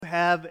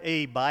have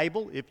a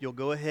Bible, if you'll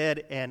go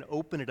ahead and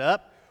open it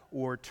up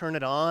or turn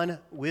it on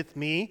with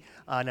me.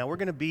 Now, we're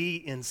going to be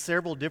in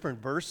several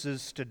different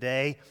verses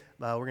today.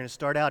 We're going to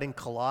start out in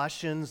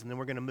Colossians, and then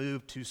we're going to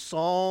move to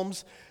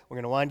Psalms. We're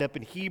going to wind up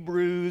in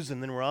Hebrews, and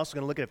then we're also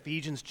going to look at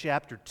Ephesians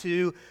chapter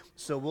 2.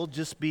 So we'll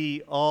just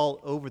be all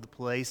over the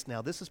place.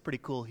 Now, this is pretty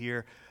cool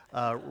here.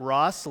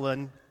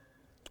 Rosalind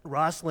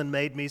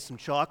made me some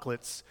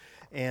chocolates,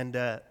 and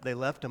they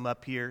left them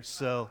up here,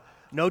 so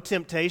no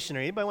temptation.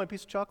 Anybody want a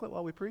piece of chocolate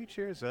while we preach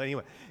here? So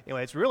anyway,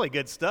 it's really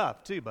good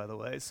stuff too, by the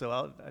way. So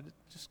I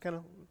just kind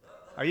of,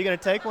 are you going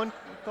to take one?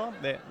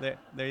 There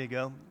you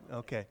go.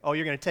 Okay. Oh,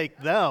 you're going to take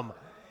them.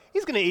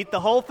 He's going to eat the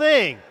whole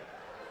thing.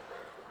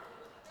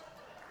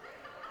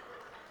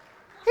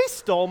 He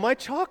stole my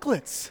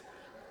chocolates.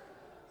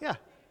 Yeah.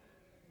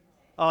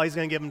 Oh, he's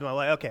going to give them to my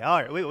wife. Okay,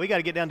 all right. We got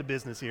to get down to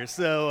business here.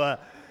 So,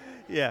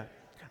 yeah.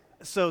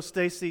 So,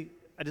 Stacy,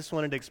 I just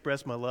wanted to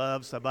express my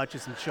love, so I bought you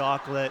some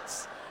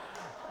chocolates.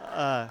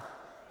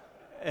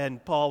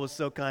 And Paul was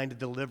so kind to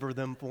deliver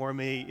them for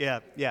me.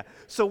 Yeah.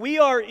 So we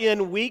are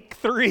in week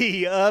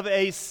 3 of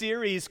a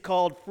series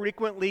called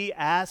Frequently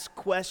Asked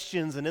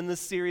Questions. And in this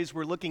series,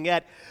 we're looking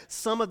at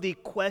some of the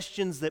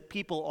questions that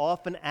people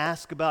often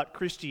ask about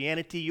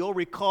Christianity. You'll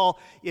recall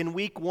in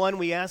week 1,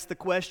 we asked the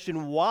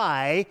question,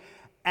 why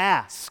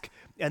ask?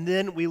 And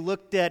then we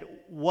looked at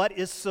what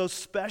is so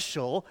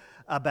special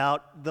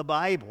about the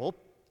Bible.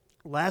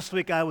 Last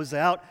week I was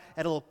out,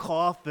 had a little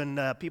cough, and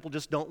people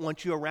just don't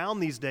want you around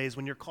these days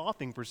when you're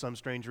coughing for some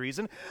strange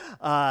reason.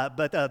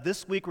 But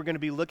this week we're going to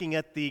be looking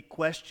at the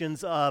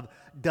questions of,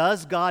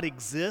 does God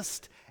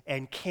exist,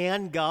 and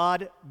can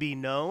God be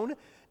known?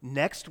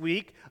 Next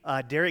week,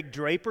 Derek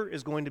Draper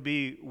is going to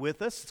be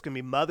with us. It's going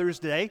to be Mother's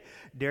Day.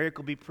 Derek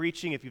will be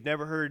preaching. If you've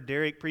never heard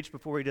Derek preach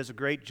before, he does a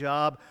great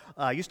job.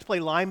 Used to play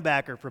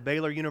linebacker for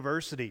Baylor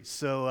University.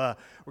 So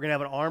we're going to have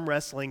an arm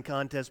wrestling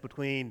contest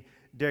between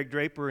Derek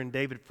Draper and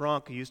David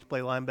Frank, who used to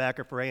play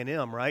linebacker for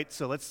A&M, right?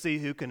 So let's see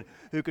who can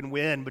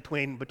win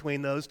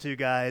between those two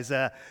guys.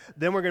 Then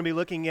we're going to be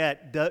looking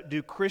at,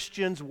 do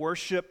Christians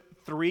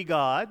worship 3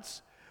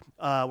 gods?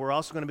 We're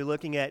also going to be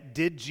looking at,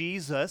 did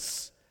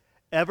Jesus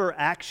ever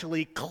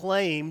actually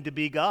claim to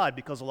be God?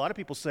 Because a lot of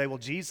people say, well,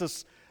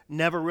 Jesus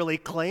never really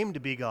claimed to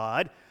be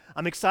God.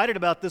 I'm excited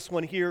about this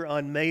one here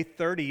on May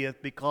 30th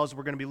because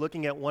we're going to be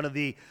looking at one of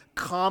the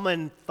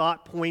common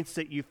thought points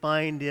that you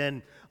find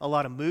in a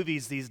lot of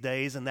movies these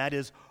days, and that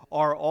is,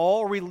 are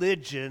all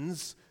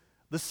religions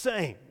the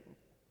same?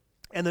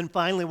 And then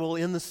finally, we'll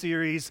end the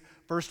series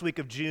first week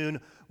of June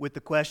with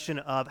the question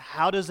of,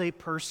 how does a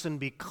person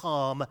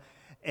become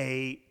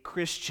a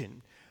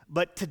Christian?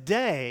 But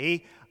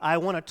today, I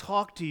want to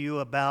talk to you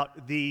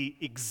about the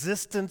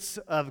existence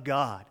of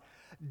God.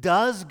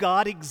 Does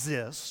God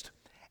exist?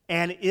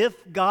 And if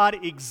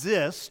God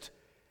exists,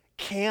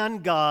 can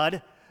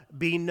God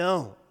be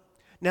known?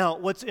 Now,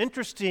 what's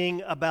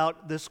interesting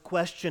about this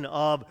question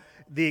of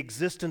the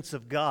existence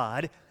of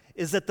God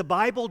is that the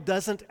Bible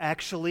doesn't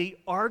actually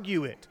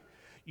argue it.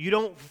 You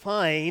don't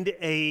find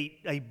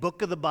a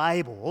book of the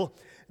Bible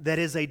that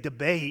is a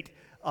debate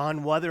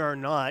on whether or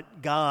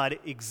not God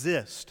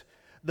exists.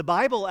 The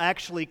Bible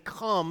actually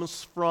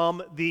comes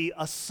from the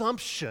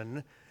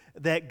assumption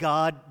that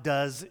God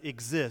does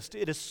exist.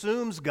 It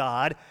assumes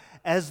God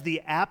as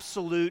the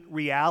absolute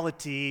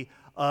reality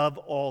of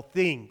all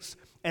things.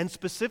 And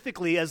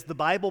specifically, as the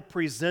Bible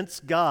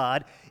presents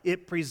God,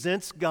 it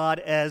presents God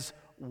as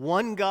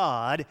one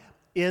God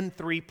in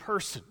 3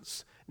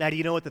 persons. Now, do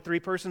you know what the 3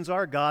 persons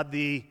are? God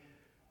the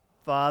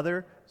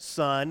Father,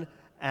 Son,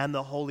 and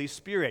the Holy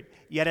Spirit.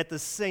 Yet at the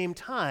same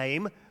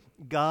time,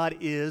 God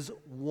is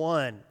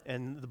one,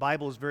 and the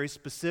Bible is very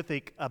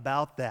specific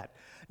about that.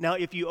 Now,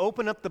 if you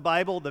open up the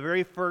Bible, the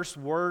very first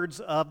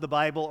words of the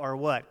Bible are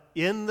what?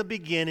 In the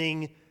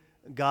beginning,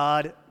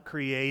 God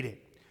created.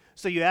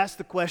 So you ask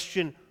the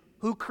question,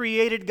 who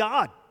created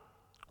God?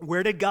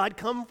 Where did God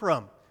come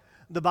from?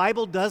 The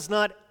Bible does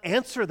not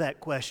answer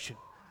that question.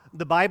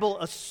 The Bible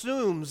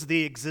assumes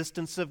the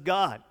existence of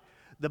God.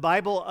 The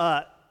Bible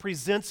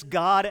presents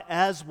God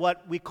as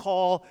what we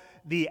call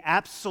the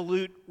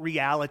absolute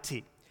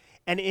reality.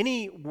 And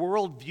any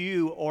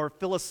worldview or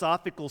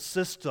philosophical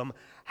system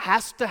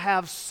has to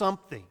have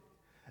something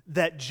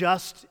that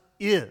just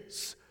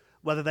is,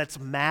 whether that's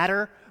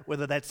matter,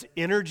 whether that's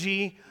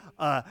energy.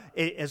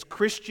 As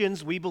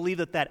Christians, we believe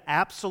that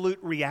absolute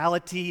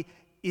reality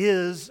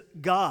is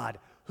God.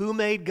 Who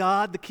made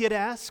God, the kid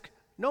asked?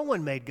 No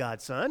one made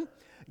God, son.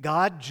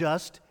 God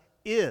just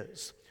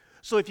is.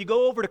 So if you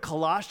go over to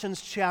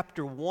Colossians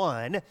chapter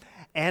 1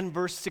 and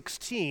verse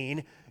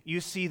 16,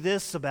 you see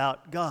this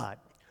about God.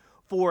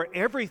 For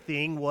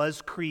everything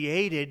was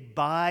created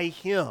by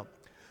Him.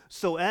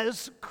 So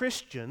as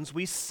Christians,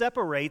 we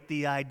separate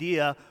the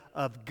idea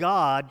of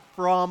God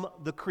from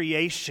the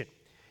creation.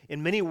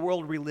 In many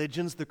world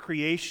religions, the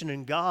creation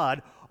and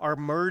God are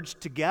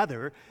merged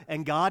together,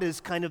 and God is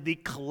kind of the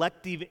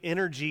collective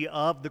energy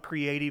of the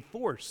creative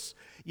force.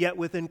 Yet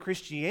within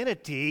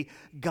Christianity,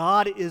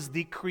 God is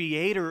the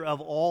creator of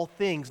all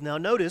things. Now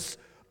notice,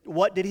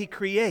 what did He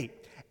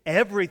create?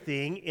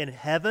 everything in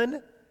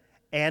heaven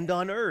and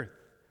on earth,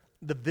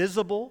 the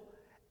visible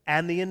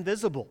and the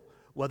invisible,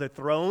 whether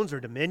thrones or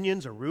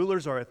dominions or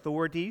rulers or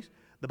authorities.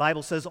 The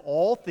Bible says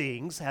all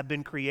things have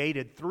been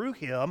created through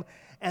him,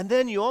 and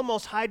then you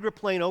almost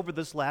hydroplane over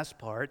this last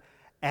part,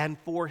 and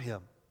for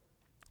him.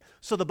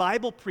 So the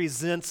Bible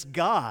presents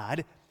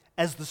God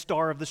as the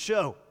star of the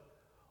show.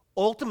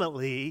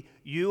 Ultimately,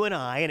 you and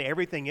I and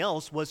everything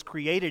else was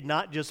created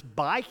not just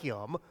by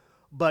him,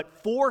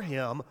 but for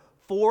him,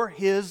 for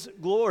his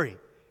glory.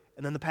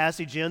 And then the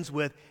passage ends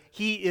with,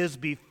 he is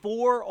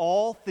before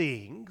all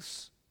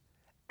things,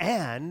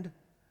 and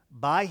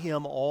by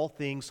him all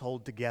things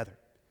hold together.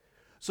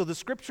 So the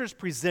scriptures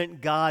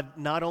present God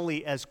not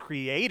only as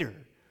creator,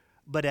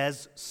 but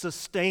as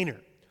sustainer.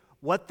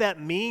 What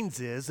that means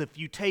is if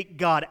you take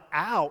God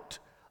out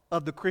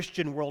of the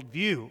Christian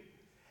worldview,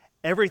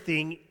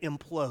 everything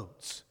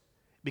implodes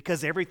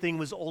because everything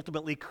was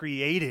ultimately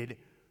created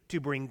to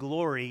bring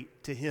glory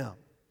to him.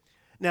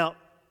 Now,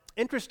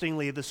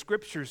 interestingly, the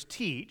scriptures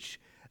teach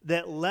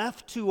that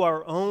left to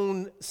our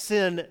own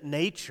sin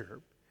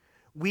nature,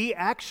 we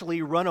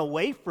actually run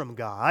away from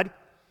God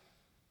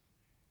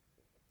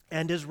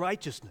and his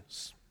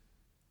righteousness.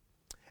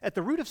 At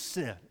the root of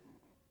sin,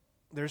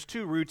 there's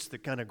two roots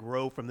that kind of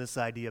grow from this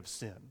idea of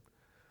sin.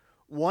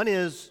 One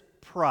is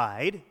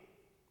pride.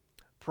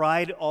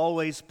 Pride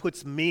always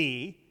puts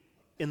me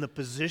in the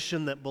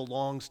position that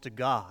belongs to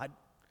God.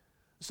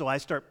 So I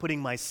start putting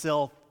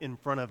myself in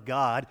front of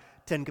God.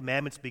 10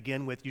 Commandments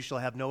begin with, you shall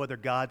have no other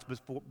gods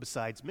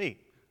besides me,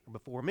 or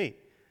before me.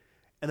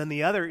 And then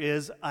the other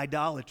is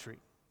idolatry.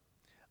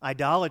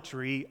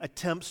 Idolatry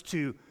attempts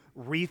to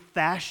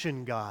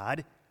refashion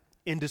God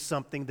into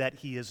something that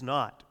he is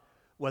not.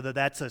 Whether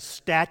that's a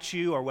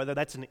statue or whether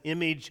that's an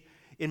image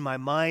in my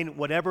mind,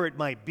 whatever it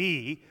might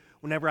be,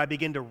 whenever I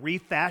begin to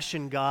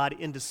refashion God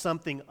into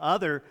something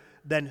other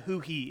than who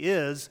he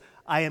is,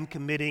 I am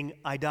committing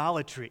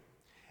idolatry.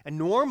 And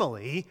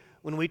normally,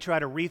 when we try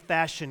to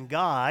refashion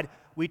God,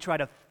 we try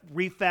to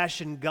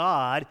refashion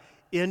God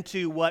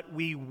into what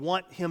we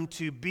want him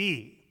to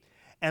be.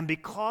 And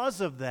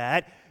because of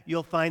that,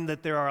 you'll find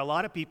that there are a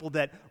lot of people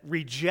that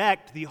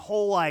reject the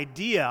whole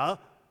idea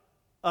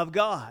of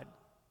God.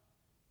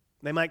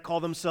 They might call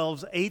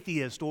themselves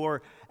atheist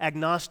or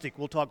agnostic.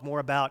 We'll talk more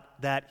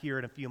about that here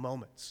in a few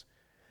moments.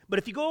 But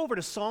if you go over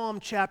to Psalm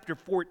chapter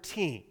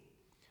 14,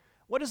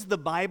 what does the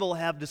Bible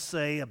have to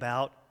say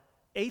about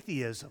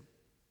atheism?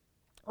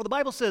 Well, the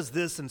Bible says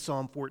this in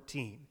Psalm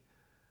 14.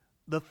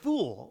 The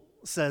fool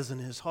says in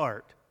his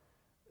heart,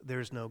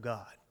 there's no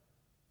God.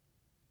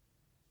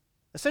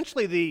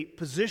 Essentially, the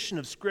position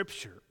of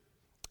Scripture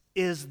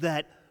is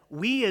that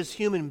we as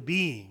human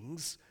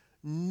beings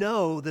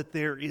know that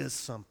there is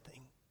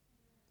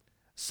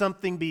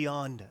something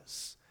beyond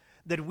us,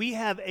 that we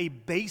have a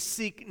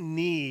basic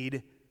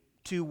need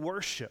to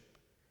worship.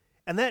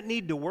 And that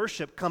need to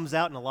worship comes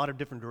out in a lot of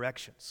different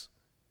directions.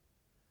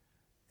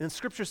 And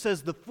Scripture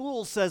says, the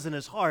fool says in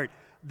his heart,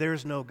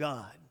 there's no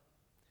God.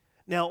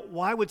 Now,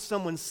 why would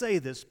someone say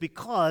this?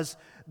 Because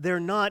they're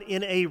not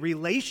in a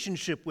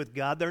relationship with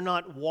God. They're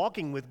not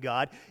walking with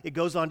God. It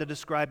goes on to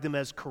describe them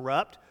as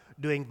corrupt,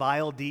 doing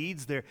vile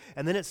deeds.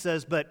 And then it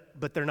says,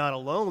 but they're not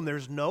alone.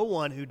 There's no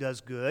one who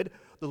does good.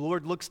 The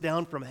Lord looks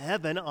down from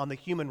heaven on the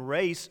human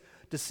race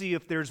to see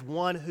if there's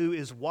one who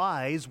is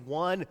wise,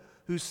 one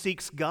who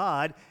seeks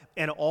God,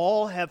 and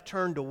all have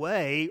turned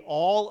away.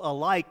 All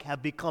alike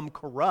have become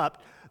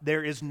corrupt.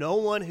 There is no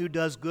one who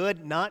does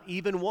good, not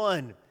even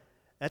one.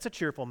 That's a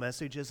cheerful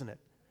message, isn't it?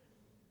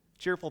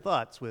 Cheerful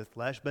thoughts with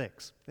Lash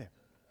Banks. Yeah.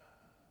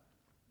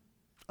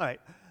 All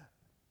right.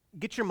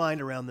 Get your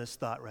mind around this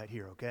thought right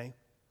here, okay?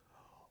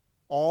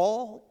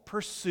 All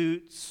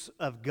pursuits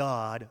of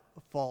God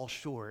fall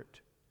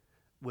short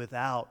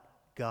without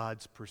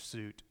God's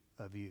pursuit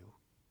of you.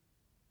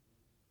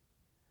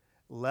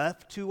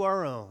 Left to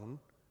our own,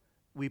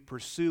 we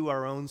pursue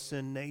our own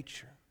sin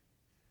nature.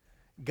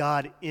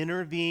 God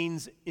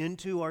intervenes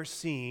into our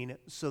scene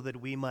so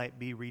that we might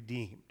be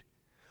redeemed.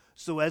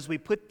 So as we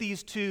put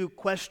these two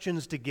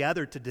questions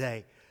together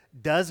today,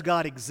 does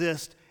God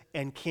exist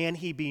and can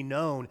he be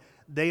known?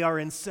 They are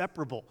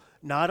inseparable.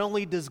 Not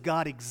only does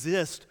God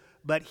exist,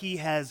 but he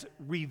has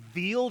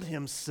revealed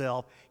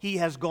himself. He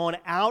has gone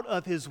out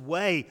of his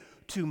way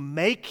to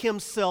make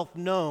himself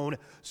known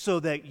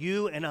so that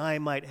you and I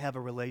might have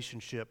a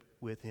relationship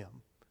with him.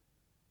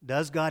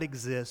 Does God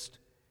exist?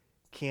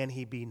 Can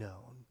he be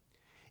known?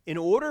 In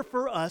order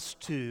for us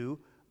to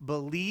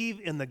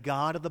believe in the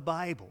God of the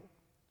Bible,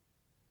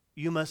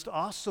 you must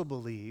also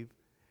believe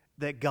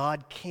that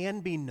God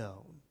can be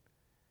known.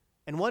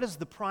 And what is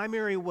the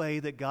primary way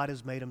that God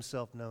has made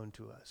himself known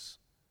to us?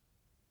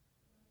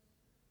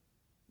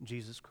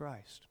 Jesus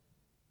Christ.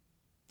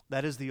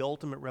 That is the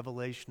ultimate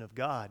revelation of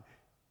God,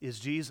 is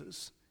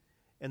Jesus.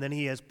 And then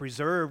he has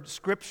preserved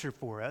Scripture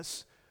for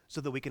us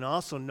so that we can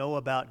also know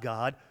about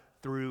God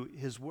through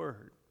his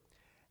Word.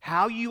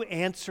 How you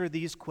answer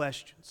these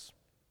questions,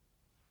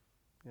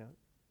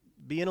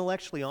 be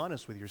intellectually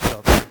honest with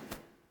yourself.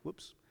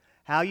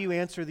 How you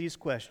answer these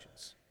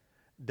questions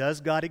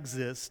does God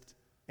exist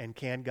and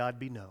can God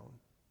be known,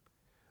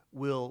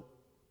 will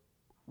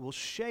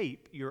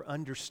shape your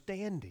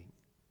understanding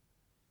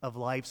of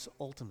life's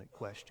ultimate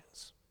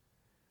questions.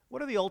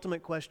 What are the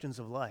ultimate questions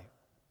of life?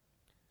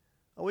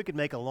 Well, we could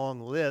make a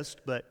long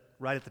list, but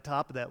right at the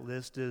top of that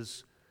list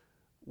is,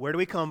 where do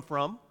we come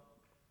from?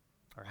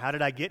 Or how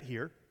did I get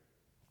here?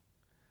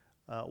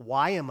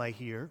 Why am I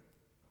here?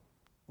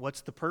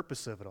 What's the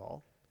purpose of it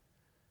all?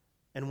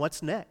 And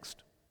what's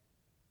next?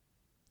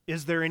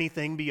 Is there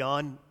anything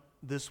beyond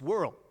this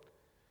world?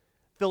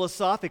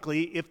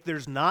 Philosophically, if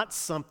there's not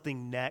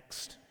something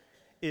next,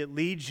 it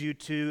leads you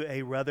to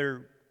a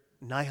rather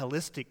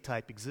nihilistic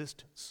type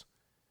existence.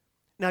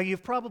 Now,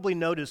 you've probably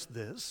noticed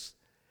this.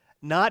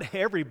 Not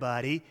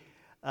everybody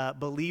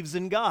believes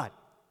in God.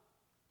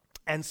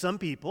 And some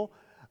people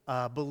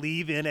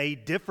believe in a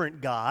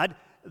different God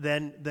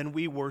than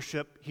we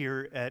worship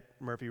here at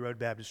Murphy Road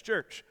Baptist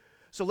Church.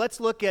 So let's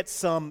look at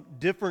some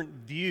different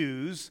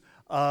views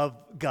of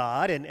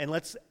God, and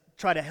let's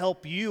try to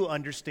help you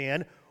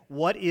understand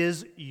what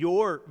is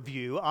your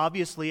view.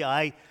 Obviously,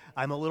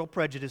 I'm a little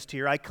prejudiced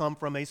here. I come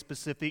from a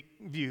specific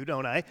view,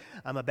 don't I?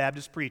 I'm a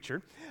Baptist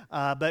preacher.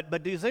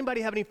 But does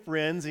anybody have any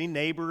friends, any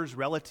neighbors,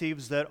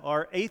 relatives that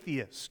are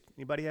atheists?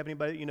 Anybody have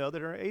anybody that you know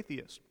that are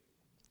atheists?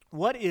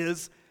 What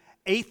is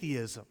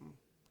atheism?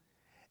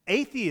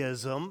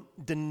 Atheism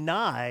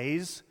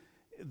denies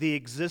the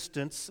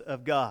existence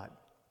of God.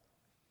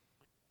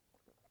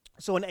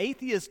 So an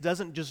atheist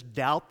doesn't just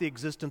doubt the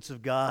existence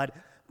of God,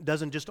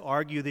 doesn't just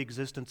argue the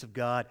existence of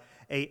God.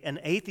 An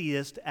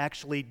atheist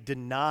actually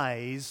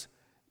denies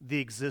the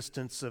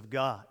existence of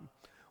God.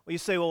 Well, you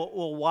say,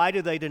 well, why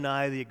do they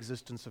deny the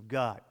existence of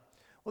God?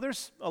 Well,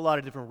 there's a lot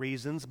of different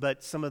reasons,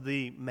 but some of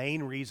the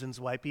main reasons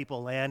why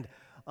people land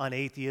on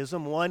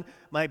atheism. One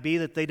might be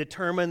that they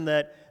determine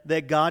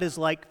that God is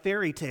like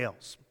fairy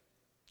tales.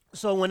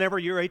 So whenever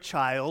you're a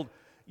child,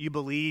 you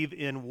believe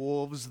in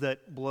wolves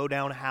that blow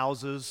down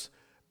houses,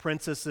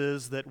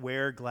 princesses that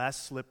wear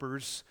glass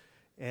slippers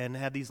and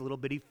have these little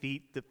bitty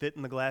feet that fit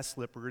in the glass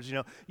slippers. You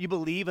know, you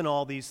believe in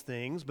all these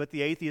things, but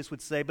the atheist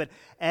would say, but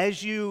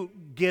as you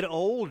get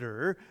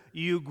older,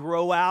 you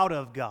grow out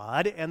of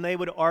God, and they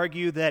would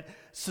argue that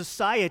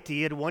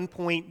society at one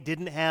point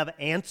didn't have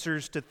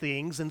answers to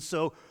things, and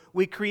so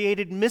we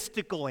created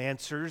mystical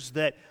answers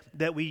that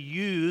we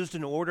used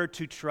in order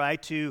to try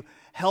to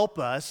help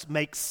us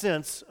make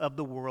sense of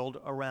the world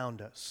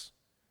around us.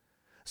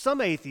 Some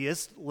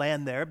atheists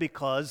land there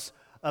because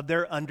of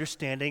their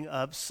understanding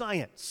of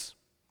science.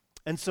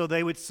 And so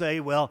they would say,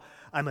 well,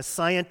 I'm a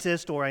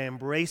scientist, or I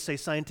embrace a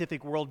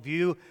scientific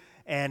worldview,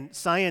 and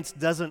science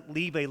doesn't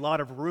leave a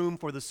lot of room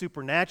for the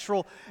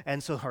supernatural,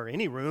 or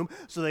any room,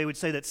 so they would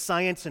say that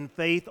science and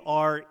faith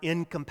are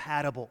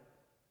incompatible.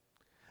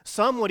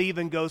 Some would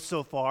even go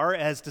so far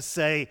as to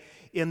say,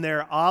 in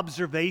their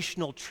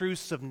observational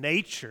truths of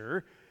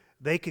nature,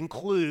 they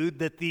conclude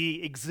that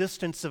the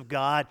existence of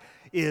God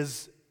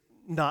is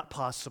not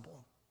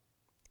possible.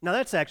 Now,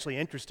 that's actually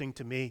interesting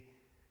to me,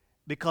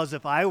 because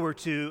if I were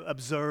to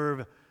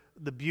observe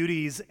the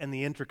beauties and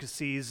the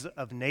intricacies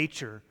of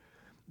nature,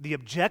 the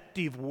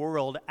objective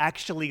world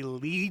actually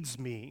leads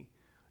me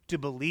to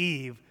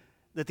believe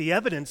that the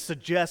evidence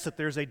suggests that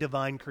there's a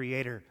divine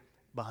creator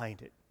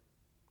behind it.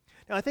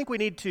 Now, I think we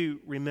need to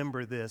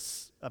remember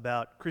this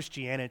about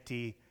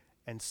Christianity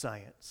and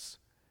science.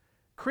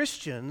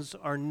 Christians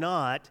are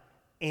not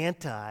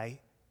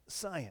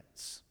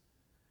anti-science.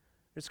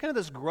 There's kind of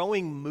this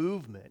growing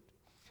movement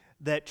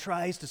that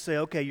tries to say,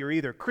 okay, you're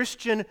either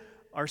Christian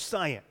or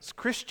science.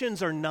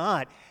 Christians are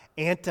not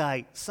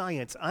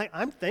anti-science.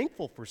 I'm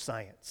thankful for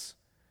science.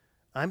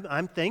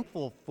 I'm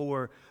thankful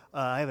for,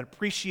 I have an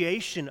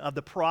appreciation of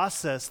the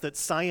process that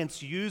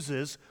science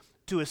uses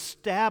to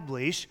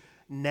establish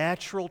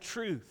natural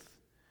truth.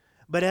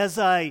 But as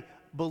I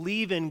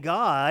believe in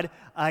God,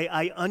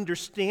 I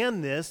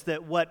understand this,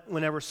 that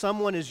whenever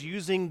someone is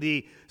using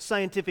the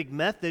scientific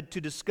method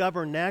to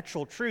discover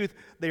natural truth,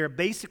 they are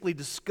basically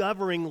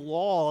discovering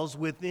laws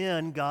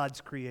within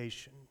God's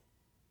creation,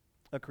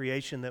 a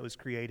creation that was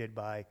created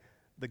by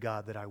the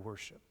God that I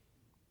worship.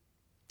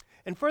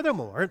 And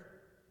furthermore,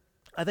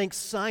 I think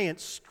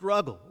science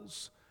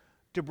struggles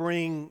to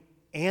bring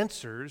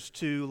answers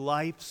to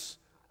life's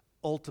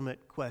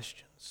ultimate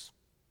questions.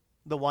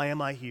 The why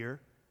am I here?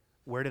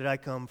 Where did I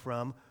come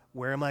from?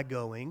 Where am I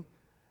going?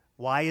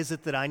 Why is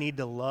it that I need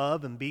to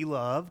love and be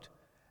loved?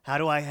 How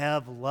do I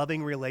have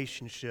loving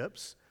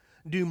relationships?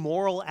 Do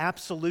moral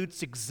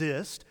absolutes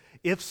exist?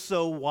 If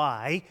so,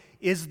 why?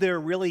 Is there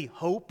really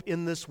hope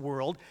in this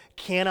world?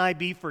 Can I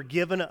be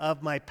forgiven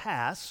of my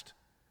past?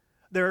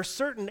 There are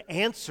certain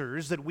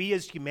answers that we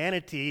as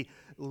humanity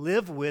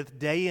live with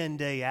day in,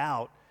 day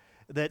out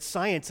that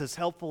science, as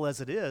helpful as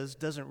it is,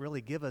 doesn't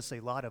really give us a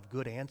lot of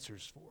good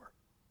answers for.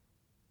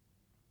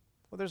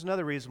 Well, there's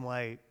another reason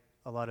why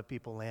a lot of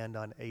people land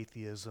on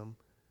atheism,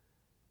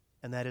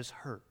 and that is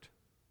hurt.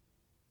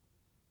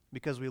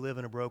 Because we live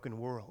in a broken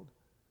world.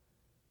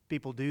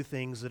 People do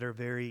things that are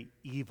very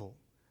evil.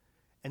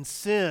 And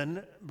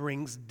sin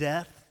brings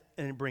death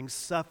and it brings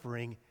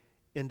suffering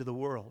into the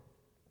world.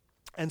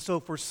 And so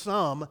for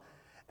some,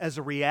 as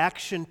a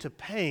reaction to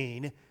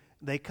pain,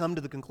 they come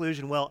to the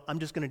conclusion, well, I'm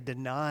just going to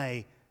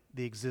deny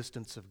the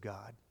existence of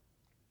God.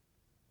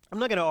 I'm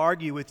not going to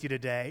argue with you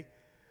today,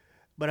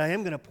 but I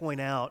am going to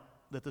point out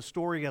that the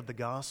story of the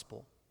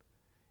gospel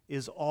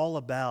is all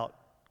about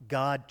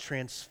God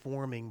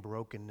transforming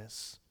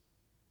brokenness.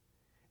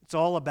 It's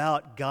all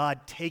about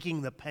God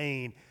taking the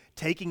pain,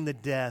 taking the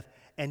death,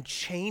 and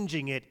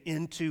changing it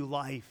into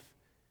life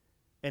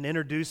and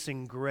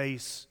introducing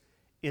grace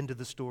into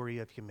the story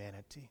of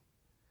humanity.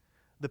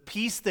 The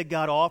peace that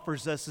God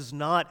offers us is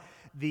not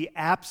the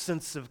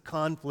absence of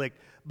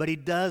conflict, but He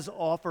does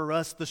offer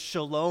us the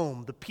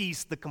shalom, the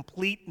peace, the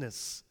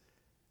completeness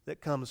that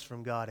comes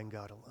from God and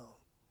God alone.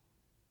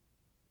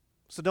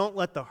 So don't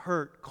let the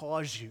hurt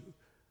cause you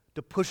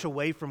to push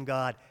away from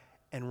God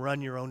and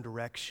run your own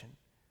direction.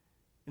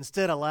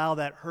 Instead, allow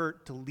that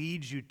hurt to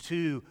lead you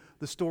to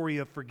the story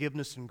of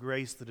forgiveness and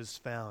grace that is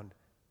found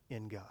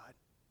in God.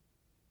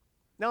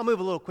 Now I'll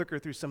move a little quicker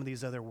through some of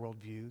these other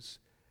worldviews.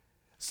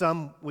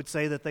 Some would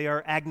say that they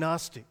are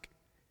agnostic.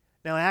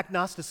 Now,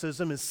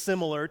 agnosticism is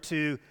similar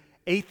to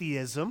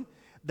atheism.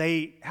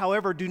 They,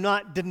 however, do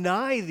not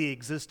deny the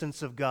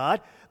existence of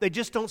God. They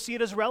just don't see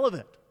it as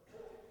relevant.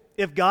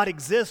 If God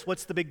exists,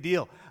 what's the big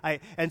deal?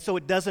 And so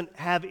it doesn't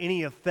have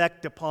any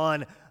effect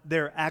upon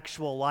their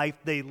actual life.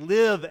 They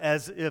live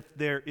as if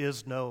there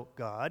is no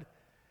God.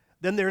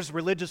 Then there's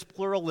religious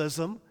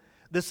pluralism,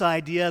 this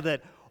idea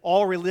that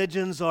all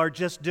religions are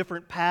just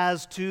different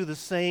paths to the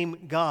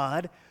same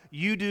God.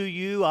 You do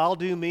you, I'll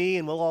do me,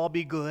 and we'll all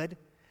be good.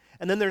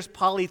 And then there's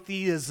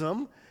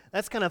polytheism.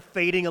 That's kind of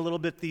fading a little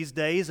bit these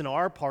days in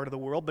our part of the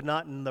world, but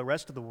not in the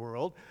rest of the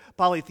world.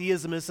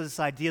 Polytheism is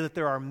this idea that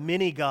there are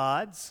many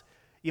gods.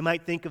 You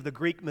might think of the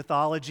Greek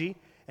mythology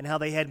and how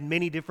they had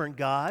many different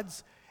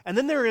gods. And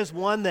then there is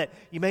one that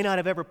you may not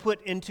have ever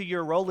put into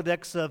your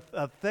Rolodex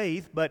of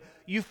faith, but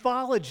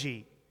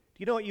ufology. Do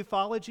you know what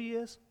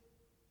ufology is?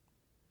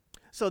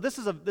 So this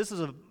is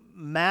a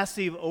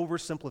massive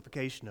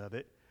oversimplification of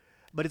it,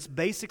 but it's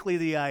basically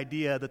the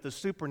idea that the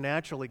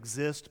supernatural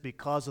exists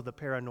because of the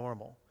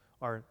paranormal,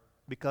 or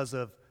because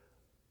of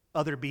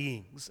other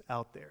beings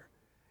out there,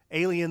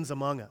 aliens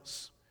among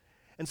us.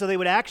 And so they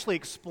would actually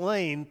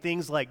explain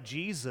things like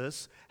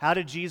Jesus. How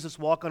did Jesus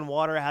walk on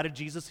water? How did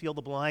Jesus heal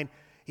the blind?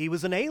 He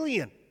was an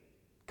alien,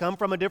 come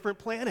from a different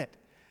planet.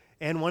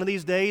 And one of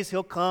these days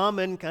he'll come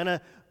and kind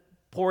of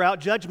pour out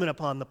judgment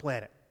upon the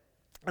planet.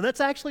 And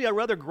that's actually a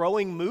rather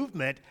growing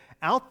movement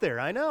out there.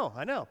 I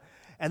know.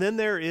 And then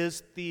there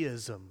is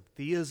theism.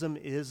 Theism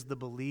is the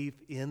belief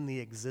in the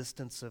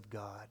existence of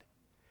God.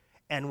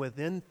 And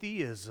within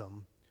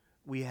theism,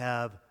 we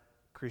have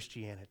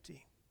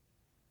Christianity.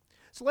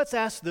 So let's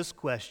ask this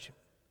question.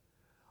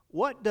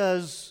 What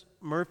does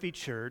Murphy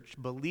Church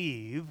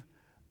believe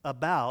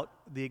about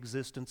the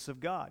existence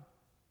of God?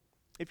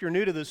 If you're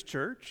new to this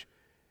church,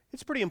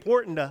 it's pretty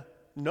important to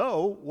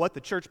know what the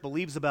church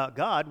believes about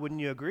God,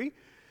 wouldn't you agree?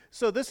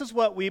 So this is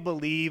what we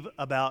believe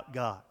about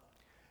God.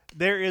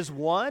 There is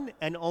one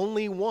and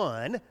only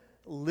one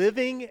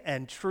living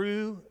and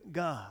true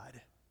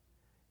God.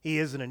 He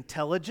is an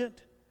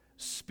intelligent,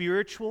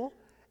 spiritual,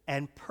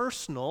 and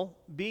personal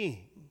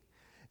being.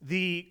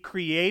 The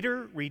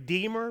creator,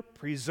 redeemer,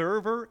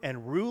 preserver,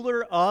 and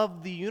ruler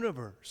of the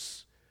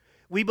universe.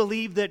 We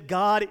believe that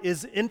God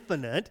is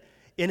infinite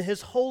in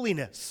His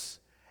holiness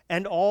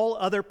and all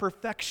other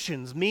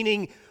perfections,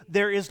 meaning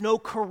there is no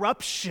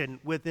corruption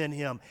within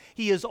Him.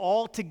 He is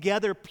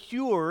altogether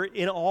pure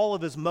in all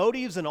of His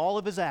motives and all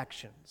of His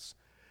actions.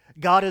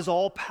 God is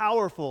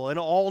all-powerful and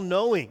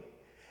all-knowing,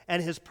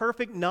 and His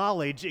perfect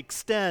knowledge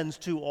extends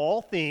to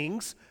all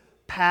things,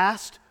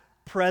 past,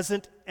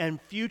 present, and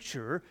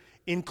future,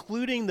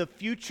 including the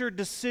future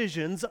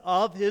decisions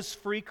of His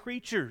free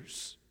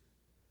creatures.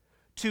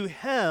 To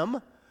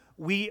Him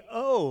we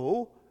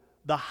owe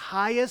the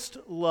highest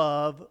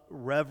love,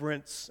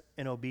 reverence,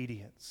 and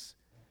obedience.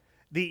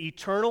 The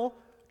eternal,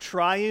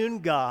 triune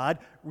God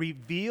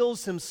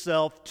reveals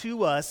Himself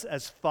to us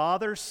as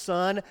Father,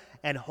 Son,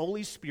 and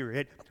Holy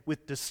Spirit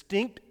with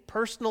distinct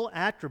personal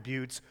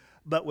attributes,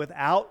 but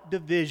without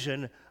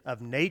division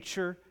of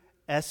nature,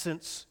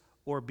 essence,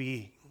 or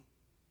being.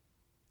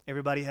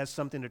 Everybody has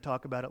something to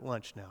talk about at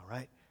lunch now,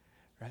 right?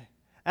 Right?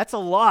 That's a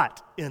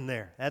lot in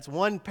there. That's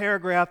one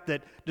paragraph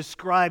that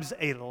describes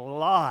a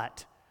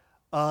lot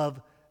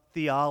of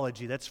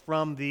theology. That's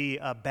from the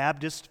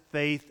Baptist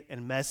Faith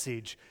and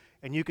Message.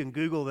 And you can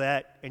Google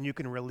that, and you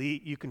can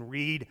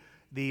read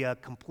the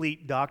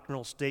complete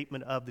doctrinal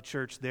statement of the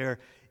church there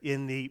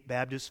in the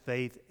Baptist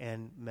Faith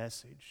and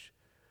Message.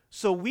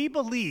 So we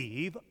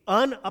believe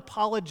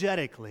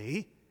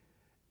unapologetically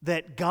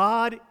that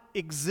God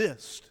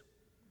exists.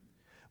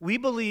 We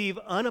believe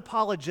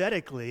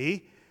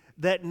unapologetically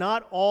that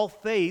not all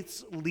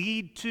faiths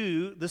lead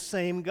to the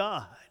same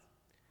God.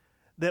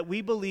 That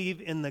we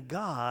believe in the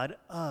God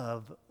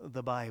of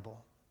the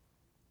Bible.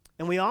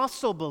 And we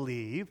also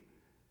believe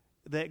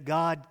that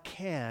God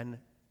can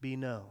be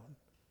known.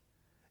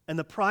 And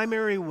the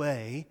primary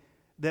way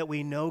that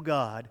we know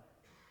God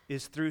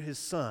is through His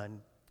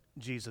Son,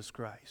 Jesus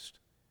Christ.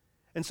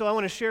 And so I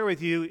want to share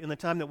with you in the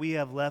time that we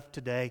have left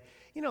today,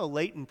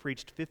 Leighton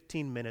preached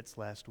 15 minutes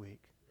last week.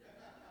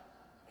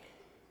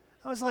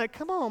 I was like,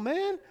 come on,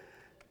 man.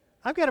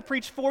 I've got to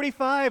preach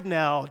 45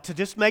 now to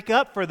just make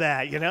up for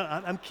that,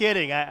 I'm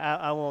kidding.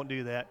 I won't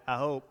do that, I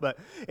hope. But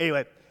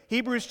anyway,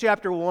 Hebrews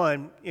chapter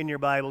 1 in your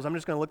Bibles. I'm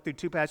just going to look through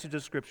 2 passages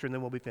of Scripture and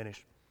then we'll be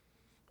finished.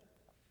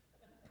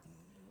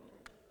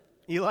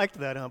 You liked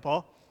that, huh,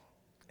 Paul?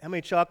 How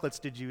many chocolates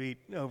did you eat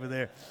over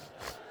there?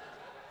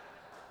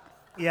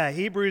 Yeah,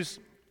 Hebrews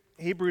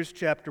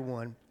chapter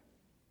 1.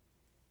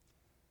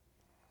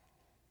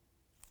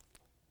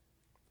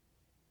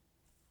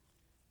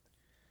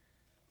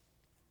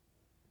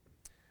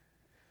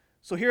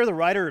 So here the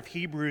writer of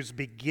Hebrews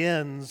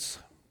begins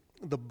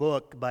the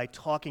book by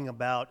talking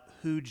about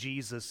who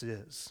Jesus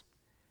is.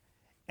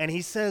 And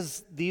he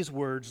says these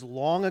words,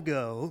 long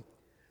ago,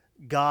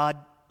 God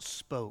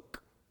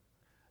spoke.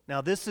 Now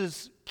this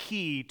is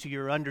key to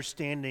your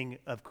understanding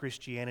of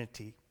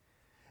Christianity,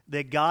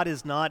 that God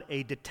is not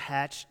a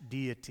detached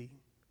deity.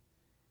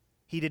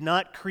 He did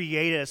not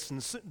create us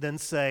and then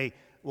say,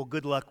 well,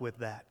 good luck with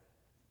that.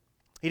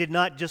 He did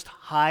not just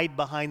hide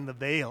behind the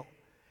veil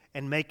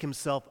and make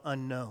himself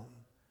unknown.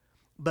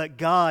 But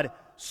God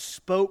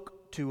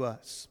spoke to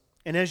us.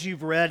 And as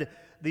you've read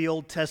the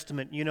Old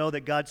Testament, you know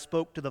that God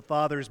spoke to the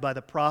fathers by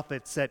the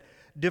prophets at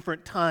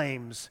different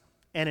times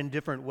and in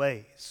different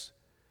ways.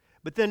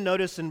 But then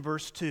notice in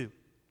verse 2,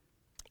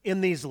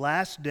 in these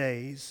last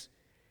days,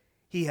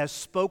 he has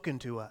spoken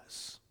to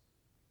us.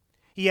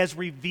 He has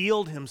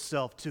revealed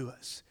himself to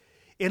us.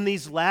 In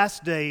these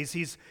last days,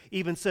 he's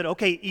even said,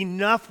 okay,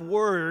 enough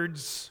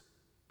words.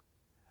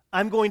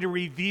 I'm going to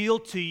reveal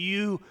to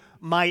you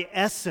my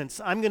essence.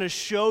 I'm going to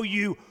show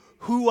you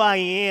who I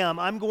am.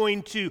 I'm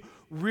going to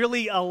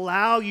really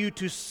allow you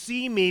to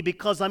see me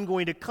because I'm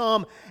going to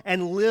come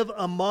and live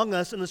among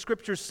us. And the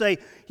scriptures say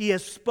he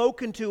has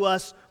spoken to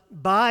us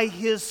by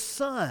his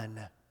Son.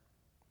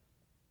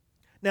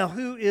 Now,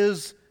 who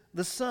is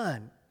the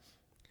Son?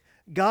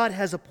 God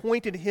has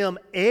appointed him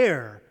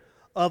heir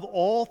of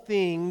all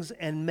things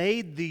and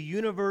made the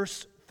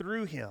universe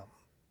through him.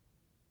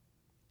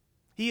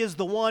 He is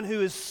the one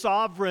who is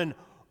sovereign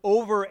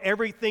over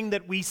everything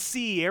that we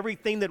see,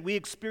 everything that we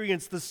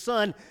experience. The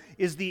Son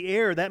is the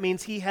heir. That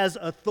means he has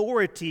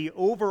authority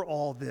over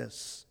all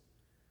this.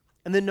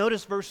 And then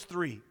notice verse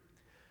 3.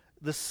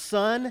 The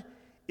Son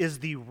is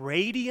the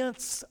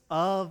radiance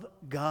of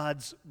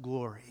God's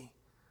glory.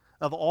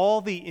 Of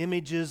all the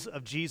images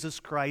of Jesus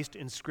Christ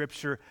in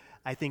Scripture,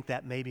 I think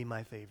that may be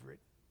my favorite.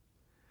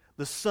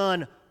 The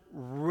Son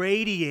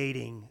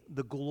radiating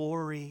the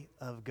glory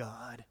of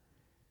God.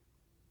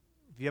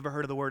 Have you ever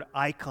heard of the word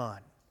icon?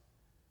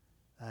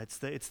 It's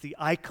the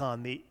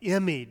icon, the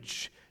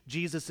image.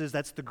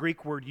 That's the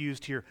Greek word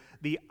used here,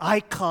 the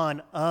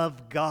icon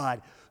of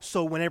God.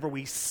 So whenever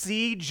we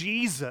see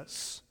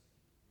Jesus,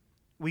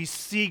 we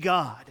see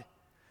God.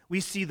 We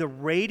see the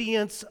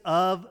radiance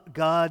of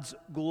God's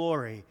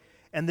glory.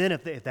 And then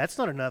if that's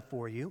not enough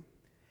for you,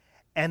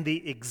 and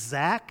the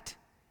exact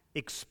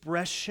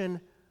expression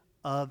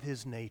of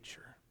his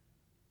nature.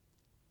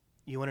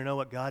 You want to know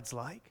what God's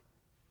like?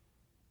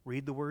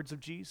 Read the words of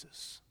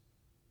Jesus.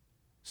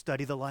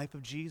 Study the life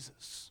of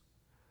Jesus.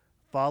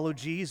 Follow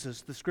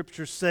Jesus. The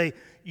scriptures say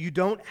you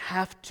don't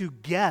have to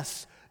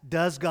guess,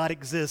 does God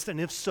exist? And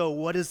if so,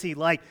 what is he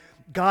like?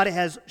 God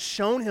has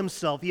shown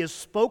himself. He has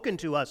spoken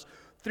to us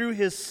through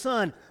his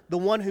Son, the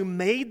one who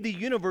made the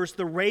universe,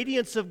 the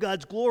radiance of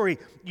God's glory.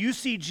 You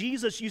see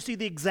Jesus, you see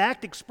the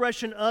exact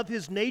expression of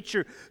his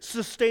nature,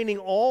 sustaining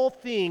all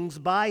things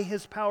by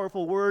his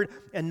powerful word.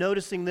 And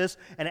noticing this,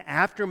 and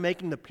after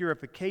making the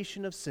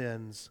purification of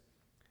sins,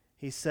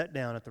 he sat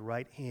down at the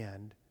right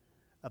hand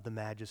of the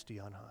Majesty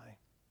on high.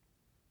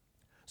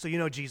 So you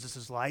know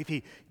Jesus' life.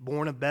 He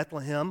born of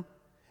Bethlehem.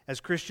 As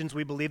Christians,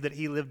 we believe that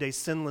he lived a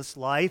sinless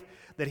life,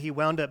 that he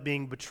wound up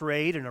being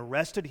betrayed and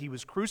arrested. He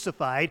was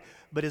crucified,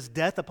 but his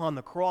death upon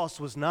the cross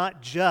was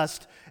not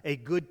just a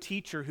good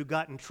teacher who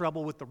got in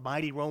trouble with the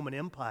mighty Roman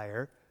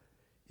Empire.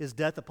 His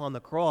death upon the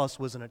cross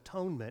was an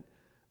atonement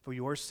for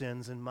your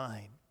sins and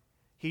mine.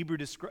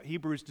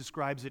 Hebrews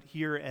describes it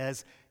here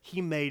as he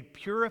made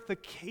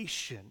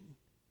purification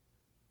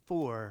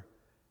for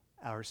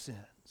our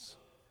sins.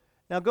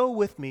 Now go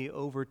with me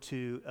over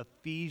to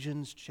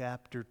Ephesians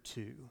chapter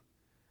 2.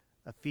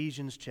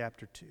 Ephesians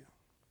chapter 2.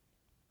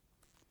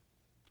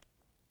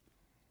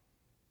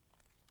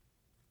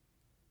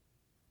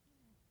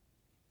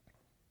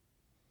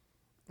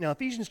 Now,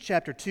 Ephesians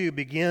chapter 2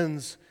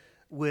 begins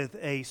with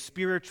a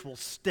spiritual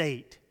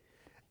state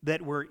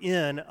that we're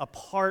in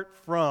apart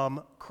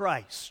from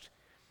Christ.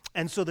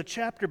 And so the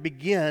chapter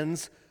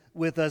begins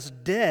with us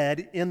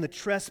dead in the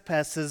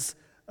trespasses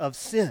of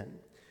sin.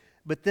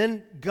 But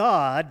then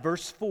God,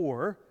 verse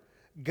 4,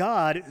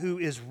 God, who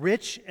is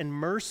rich in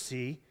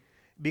mercy,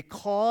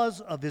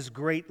 because of his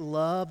great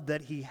love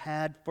that he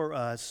had for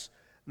us,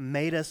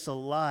 made us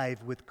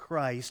alive with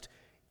Christ,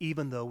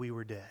 even though we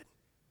were dead.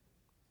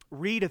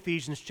 Read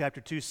Ephesians chapter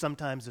 2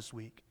 sometimes this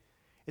week.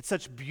 It's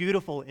such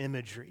beautiful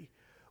imagery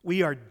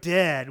We are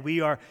dead.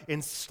 We are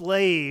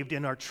enslaved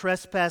in our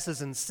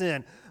trespasses and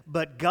sin.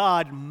 But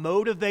God,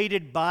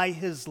 motivated by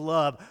His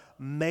love,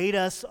 made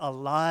us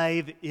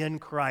alive in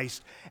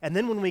Christ. And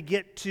then when we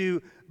get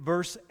to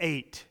verse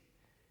 8,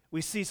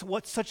 we see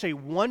what's such a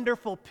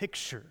wonderful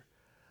picture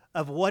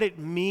of what it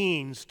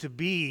means to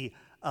be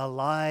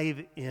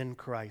alive in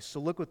Christ. So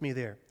look with me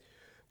there.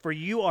 For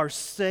you are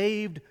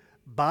saved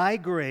by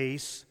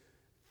grace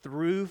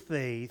through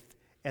faith,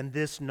 and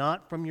this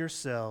not from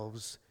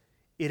yourselves.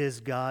 It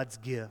is God's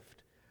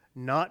gift,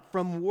 not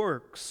from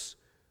works,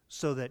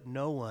 so that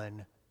no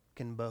one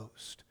can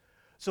boast.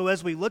 So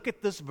as we look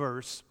at this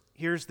verse,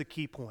 here's the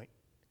key point.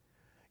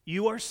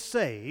 You are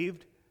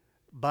saved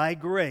by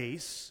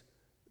grace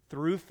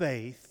through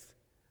faith,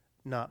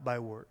 not by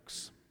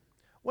works.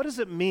 What does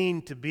it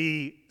mean to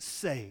be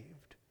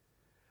saved?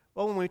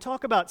 Well, when we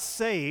talk about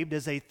saved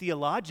as a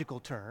theological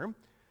term,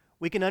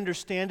 we can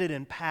understand it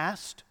in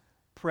past,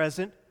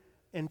 present,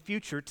 and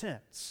future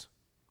tense.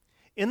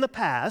 In the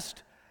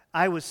past,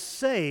 I was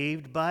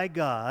saved by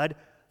God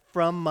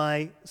from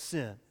my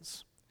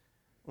sins.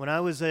 When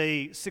I was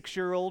a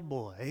 6-year-old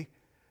boy,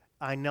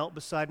 I knelt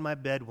beside my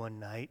bed one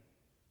night.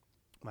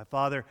 My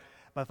father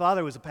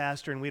was a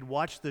pastor, and we'd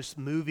watched this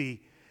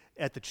movie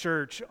at the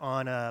church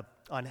on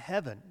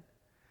heaven.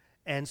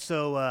 And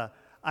so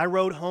I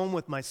rode home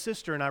with my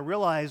sister, and I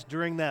realized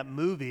during that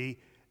movie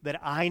that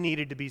I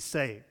needed to be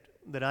saved,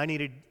 that I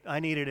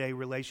needed a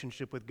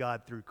relationship with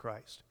God through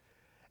Christ.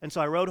 And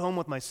so I rode home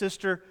with my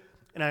sister,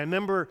 and I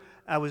remember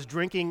I was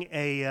drinking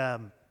a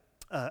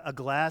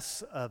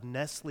glass of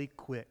Nestle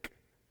Quick.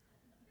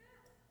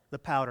 The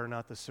powder,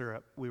 not the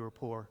syrup. We were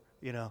poor,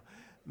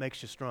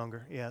 makes you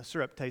stronger. Yeah,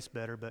 syrup tastes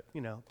better, but,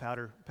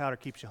 powder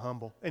keeps you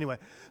humble. Anyway,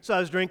 so I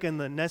was drinking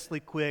the Nestle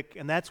Quick,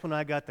 and that's when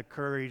I got the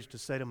courage to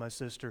say to my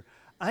sister,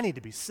 I need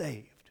to be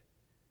saved.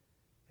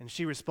 And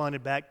she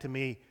responded back to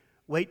me,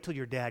 wait till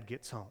your dad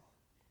gets home.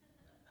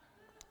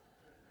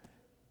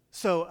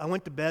 So I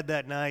went to bed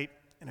that night,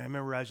 and I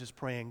remember I was just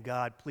praying,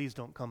 God, please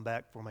don't come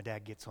back before my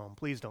dad gets home.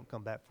 Please don't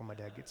come back before my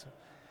dad gets home.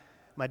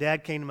 My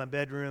dad came to my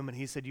bedroom, and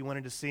he said, you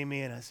wanted to see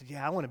me? And I said,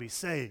 yeah, I want to be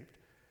saved.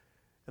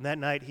 And that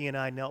night, he and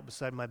I knelt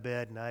beside my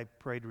bed, and I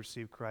prayed to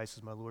receive Christ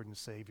as my Lord and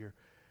Savior.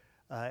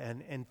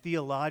 And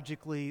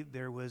theologically,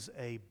 there was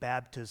a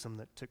baptism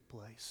that took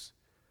place.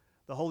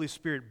 The Holy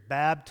Spirit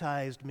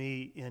baptized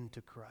me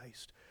into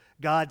Christ.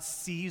 God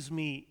sees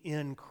me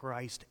in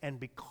Christ, and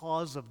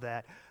because of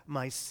that,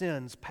 my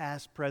sins,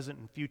 past, present,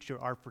 and future,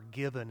 are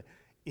forgiven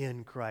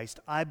in Christ.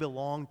 I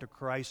belong to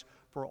Christ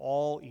for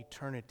all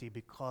eternity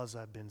because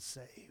I've been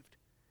saved.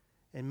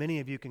 And many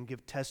of you can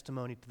give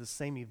testimony to the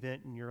same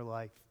event in your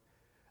life.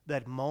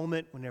 That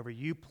moment whenever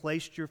you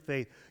placed your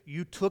faith,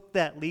 you took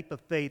that leap of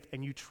faith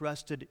and you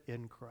trusted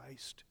in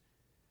Christ.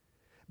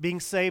 Being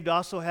saved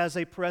also has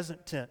a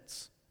present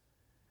tense.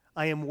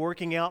 I am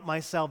working out my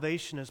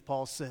salvation, as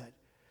Paul said.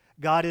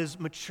 God is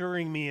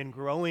maturing me and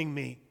growing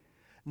me.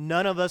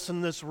 None of us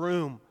in this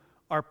room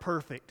are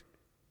perfect.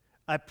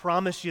 I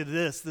promise you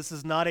this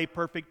is not a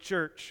perfect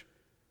church.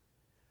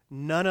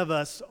 None of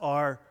us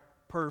are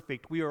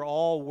perfect. We are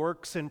all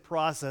works in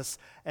process.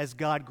 As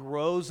God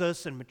grows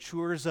us and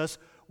matures us,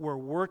 we're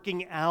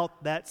working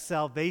out that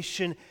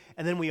salvation.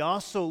 And then we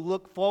also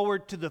look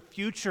forward to the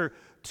future,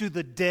 to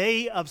the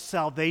day of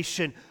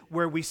salvation,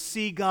 where we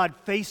see God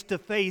face to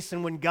face,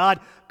 and when God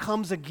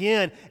comes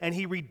again and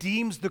He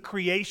redeems the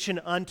creation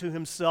unto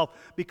Himself.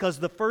 Because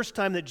the first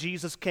time that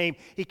Jesus came,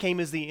 He came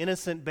as the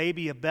innocent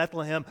baby of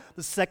Bethlehem.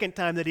 The second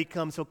time that He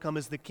comes, He'll come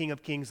as the King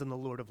of Kings and the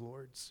Lord of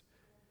Lords.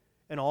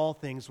 And all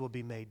things will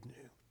be made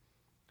new.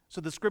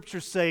 So the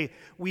Scriptures say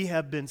we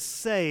have been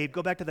saved.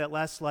 Go back to that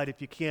last slide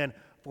if you can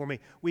for me.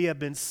 We have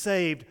been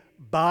saved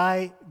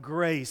by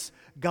grace.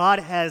 God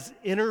has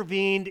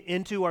intervened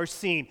into our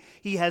scene.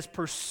 He has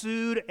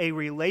pursued a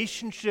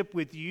relationship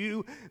with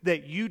you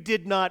that you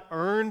did not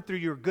earn through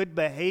your good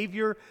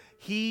behavior.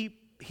 He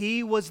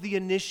was the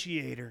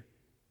initiator.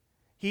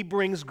 He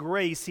brings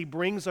grace. He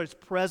brings His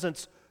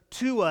presence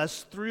to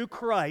us through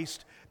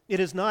Christ. It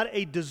is not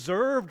a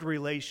deserved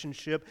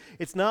relationship.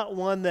 It's not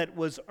one that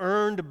was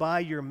earned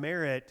by your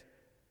merit.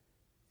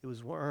 It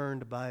was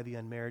earned by the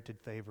unmerited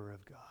favor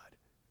of God.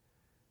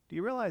 Do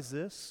you realize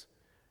this?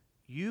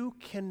 You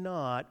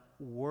cannot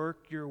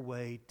work your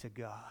way to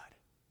God.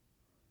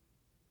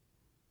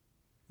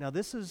 Now,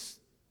 this is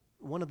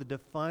one of the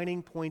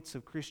defining points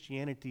of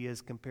Christianity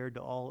as compared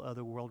to all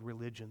other world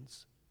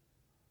religions.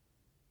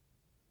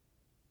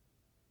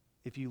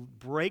 If you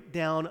break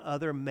down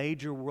other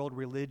major world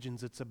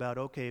religions, it's about,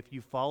 okay, if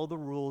you follow the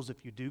rules,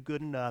 if you do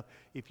good enough,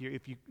 if you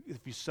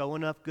sow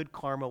enough good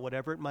karma,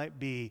 whatever it might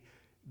be,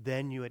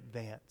 then you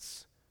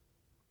advance.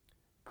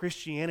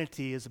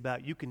 Christianity is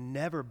about you can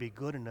never be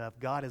good enough.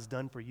 God has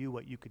done for you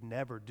what you could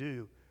never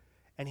do,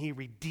 and He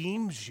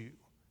redeems you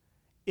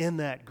in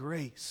that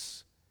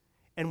grace.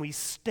 And we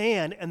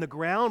stand, and the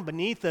ground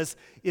beneath us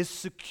is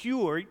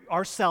secure.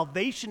 Our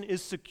salvation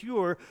is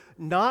secure,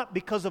 not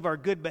because of our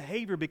good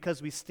behavior,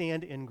 because we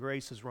stand in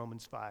grace, as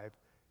Romans 5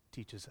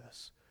 teaches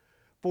us.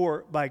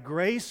 For by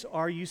grace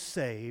are you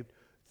saved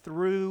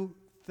through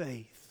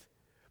faith.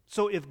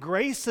 So if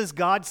grace is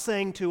God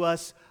saying to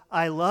us,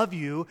 I love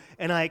you,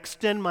 and I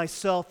extend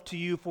myself to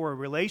you for a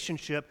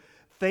relationship,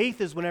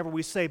 faith is whenever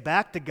we say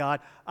back to God,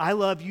 I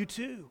love you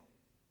too.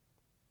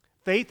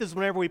 Faith is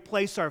whenever we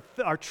place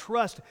our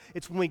trust.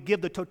 It's when we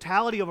give the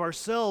totality of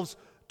ourselves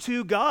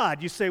to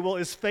God. You say, well,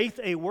 is faith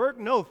a work?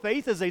 No,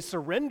 faith is a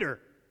surrender.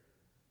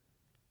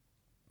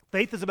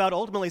 Faith is about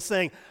ultimately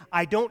saying,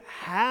 I don't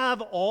have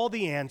all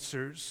the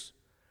answers.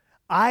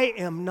 I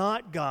am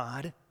not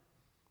God.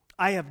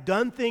 I have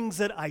done things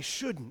that I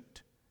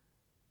shouldn't.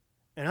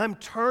 And I'm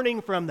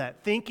turning from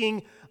that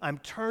thinking. I'm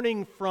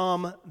turning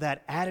from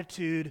that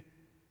attitude.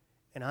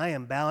 And I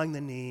am bowing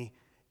the knee,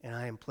 and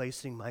I am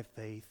placing my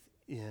faith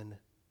in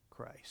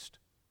Christ.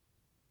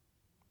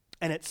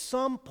 And at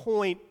some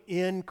point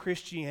in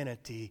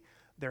Christianity,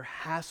 there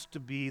has to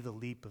be the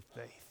leap of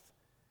faith.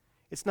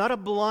 It's not a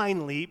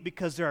blind leap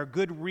because there are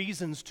good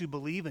reasons to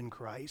believe in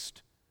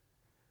Christ.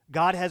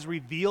 God has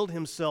revealed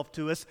himself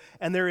to us,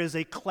 and there is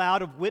a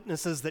cloud of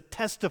witnesses that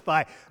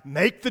testify,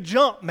 make the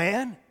jump,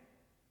 man.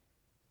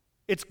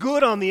 It's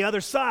good on the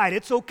other side.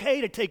 It's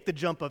okay to take the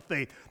jump of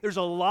faith. There's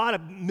a lot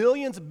of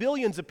millions,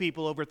 billions of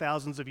people over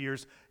thousands of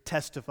years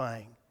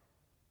testifying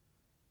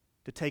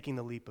to taking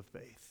the leap of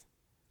faith.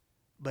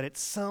 But at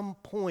some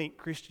point,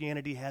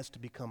 Christianity has to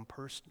become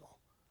personal.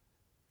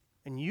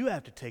 And you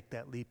have to take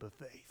that leap of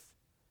faith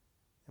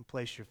and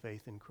place your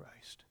faith in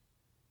Christ.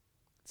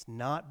 It's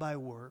not by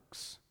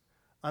works.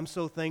 I'm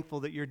so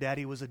thankful that your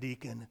daddy was a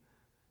deacon,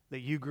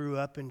 that you grew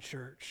up in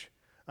church.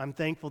 I'm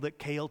thankful that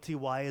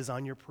KLTY is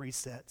on your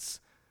presets.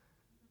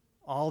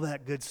 All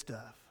that good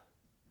stuff.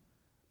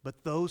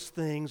 But those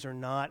things are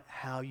not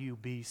how you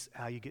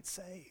get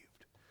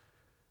saved.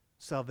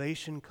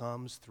 Salvation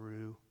comes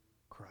through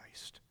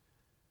Christ.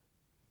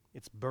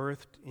 It's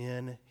birthed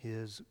in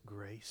his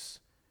grace,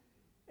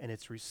 and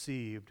it's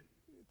received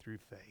through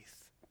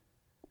faith.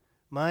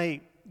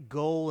 My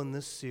goal in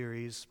this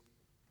series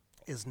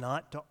is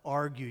not to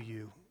argue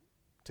you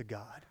to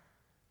God.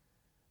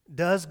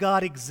 Does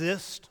God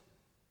exist?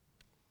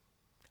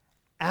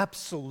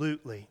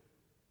 Absolutely,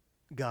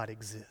 God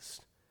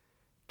exists.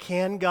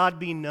 Can God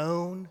be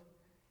known?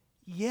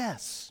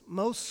 Yes,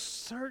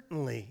 most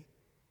certainly.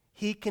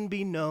 He can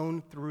be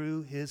known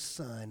through his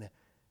Son,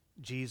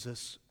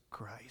 Jesus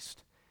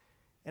Christ.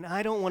 And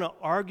I don't want to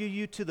argue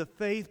you to the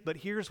faith, but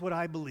here's what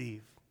I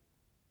believe.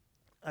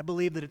 I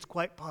believe that it's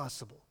quite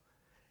possible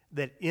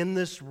that in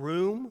this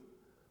room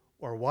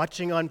or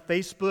watching on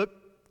Facebook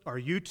or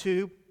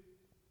YouTube,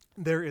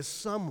 there is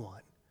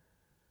someone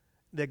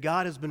that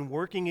God has been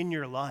working in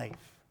your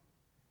life,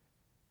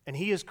 and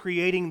he is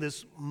creating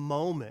this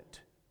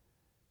moment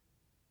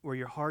where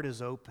your heart is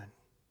open,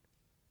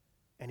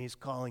 and he's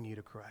calling you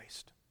to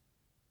Christ.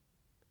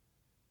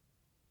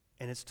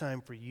 And it's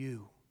time for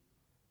you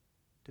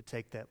to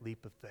take that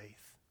leap of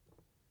faith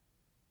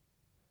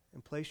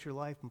and place your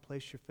life and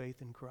place your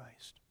faith in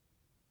Christ.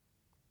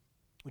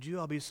 Would you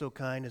all be so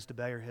kind as to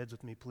bow your heads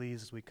with me,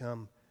 please, as we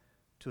come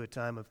to a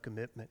time of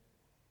commitment?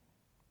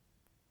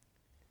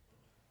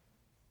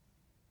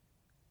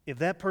 If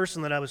that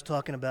person that I was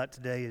talking about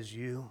today is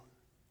you,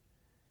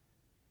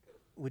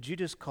 would you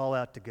just call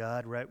out to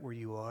God right where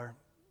you are?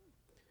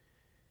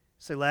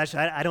 Say, Lash,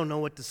 I don't know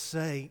what to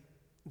say.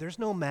 There's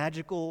no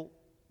magical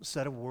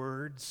set of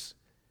words.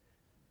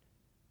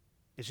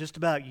 It's just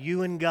about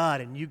you and God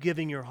and you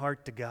giving your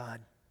heart to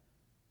God.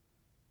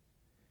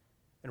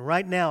 And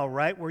right now,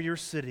 right where you're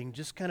sitting,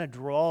 just kind of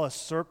draw a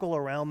circle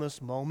around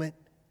this moment.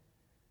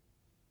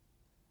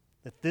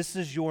 That this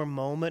is your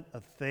moment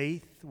of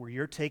faith where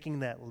you're taking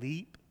that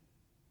leap.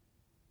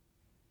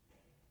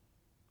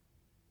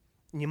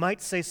 And you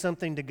might say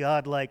something to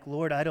God like,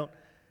 Lord, I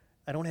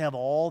don't have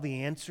all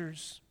the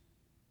answers,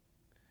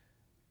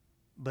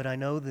 but I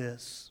know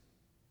this,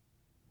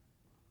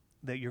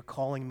 that you're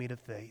calling me to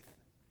faith.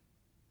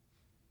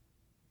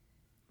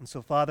 And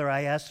so, Father,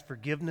 I ask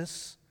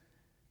forgiveness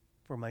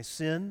for my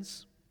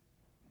sins,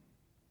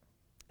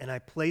 and I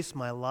place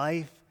my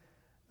life,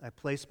 I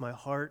place my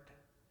heart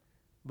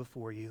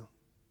before you.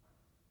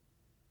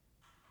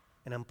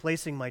 And I'm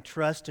placing my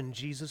trust in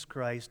Jesus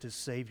Christ as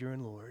Savior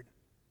and Lord.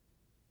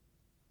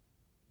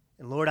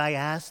 And Lord, I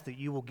ask that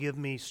you will give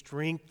me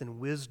strength and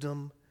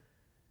wisdom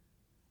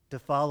to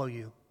follow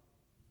you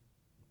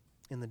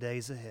in the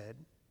days ahead,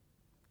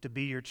 to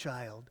be your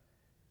child,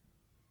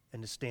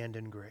 and to stand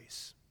in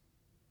grace.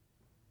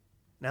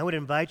 And I would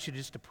invite you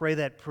just to pray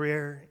that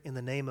prayer in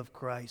the name of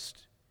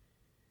Christ.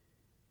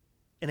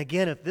 And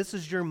again, if this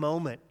is your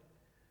moment,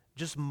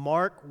 just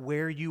mark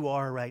where you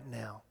are right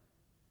now.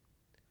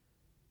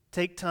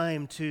 Take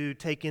time to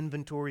take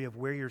inventory of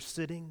where you're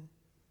sitting,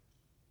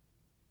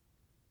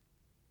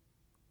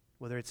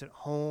 whether it's at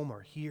home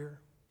or here,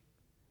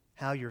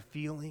 how you're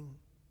feeling.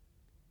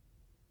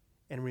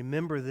 And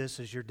remember this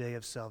as your day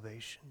of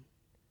salvation.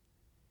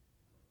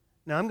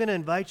 Now, I'm going to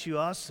invite you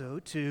also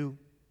to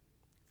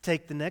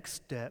take the next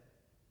step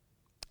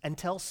and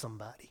tell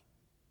somebody,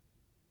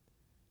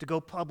 to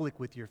go public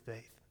with your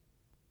faith.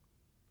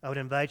 I would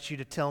invite you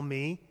to tell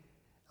me.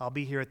 I'll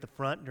be here at the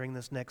front during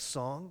this next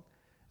song.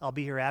 I'll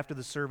be here after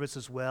the service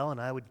as well, and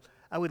I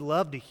would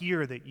love to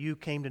hear that you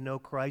came to know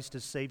Christ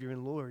as Savior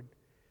and Lord.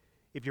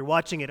 If you're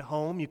watching at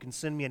home, you can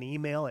send me an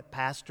email at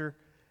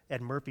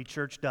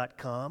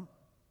pastor@murphychurch.com.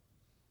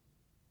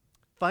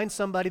 Find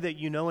somebody that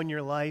you know in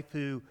your life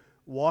who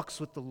walks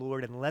with the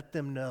Lord and let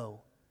them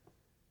know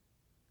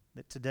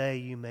that today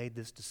you made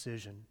this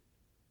decision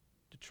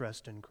to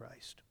trust in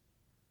Christ.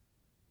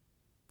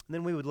 And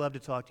then we would love to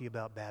talk to you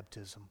about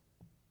baptism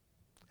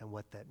and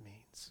what that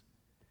means.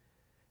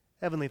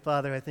 Heavenly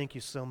Father, I thank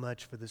you so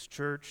much for this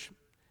church.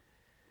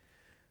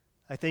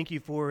 I thank you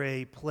for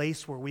a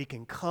place where we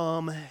can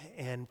come,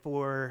 and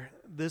for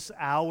this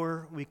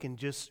hour we can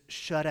just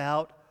shut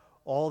out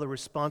all the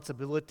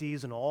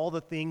responsibilities and all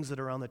the things that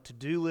are on the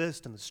to-do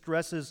list and the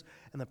stresses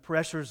and the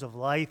pressures of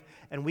life,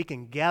 and we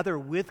can gather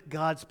with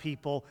God's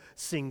people,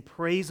 sing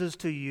praises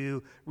to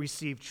you,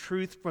 receive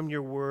truth from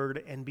your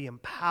word, and be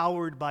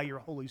empowered by your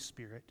Holy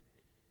Spirit.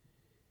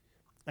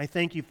 I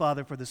thank you,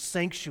 Father, for the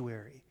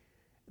sanctuary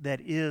that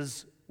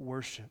is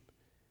worship.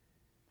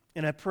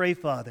 And I pray,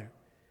 Father,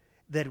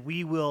 that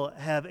we will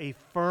have a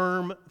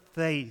firm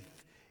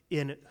faith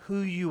in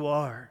who you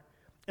are,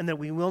 and that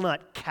we will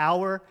not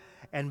cower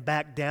and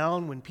back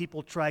down when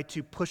people try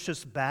to push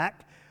us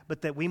back,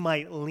 but that we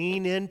might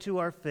lean into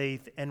our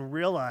faith and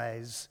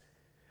realize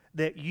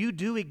that you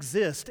do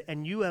exist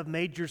and you have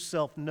made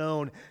yourself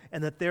known,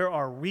 and that there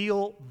are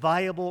real,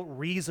 viable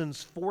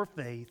reasons for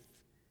faith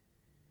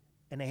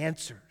and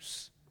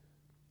answers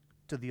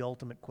to the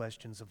ultimate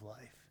questions of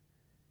life.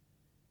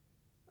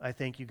 I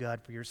thank you,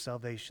 God, for your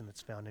salvation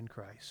that's found in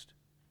Christ.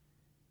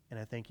 And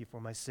I thank you for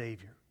my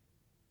Savior,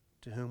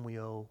 to whom we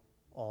owe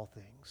all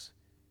things.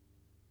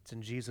 It's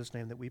in Jesus'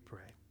 name that we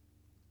pray.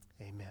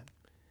 Amen.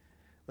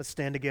 Let's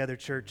stand together,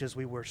 church, as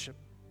we worship.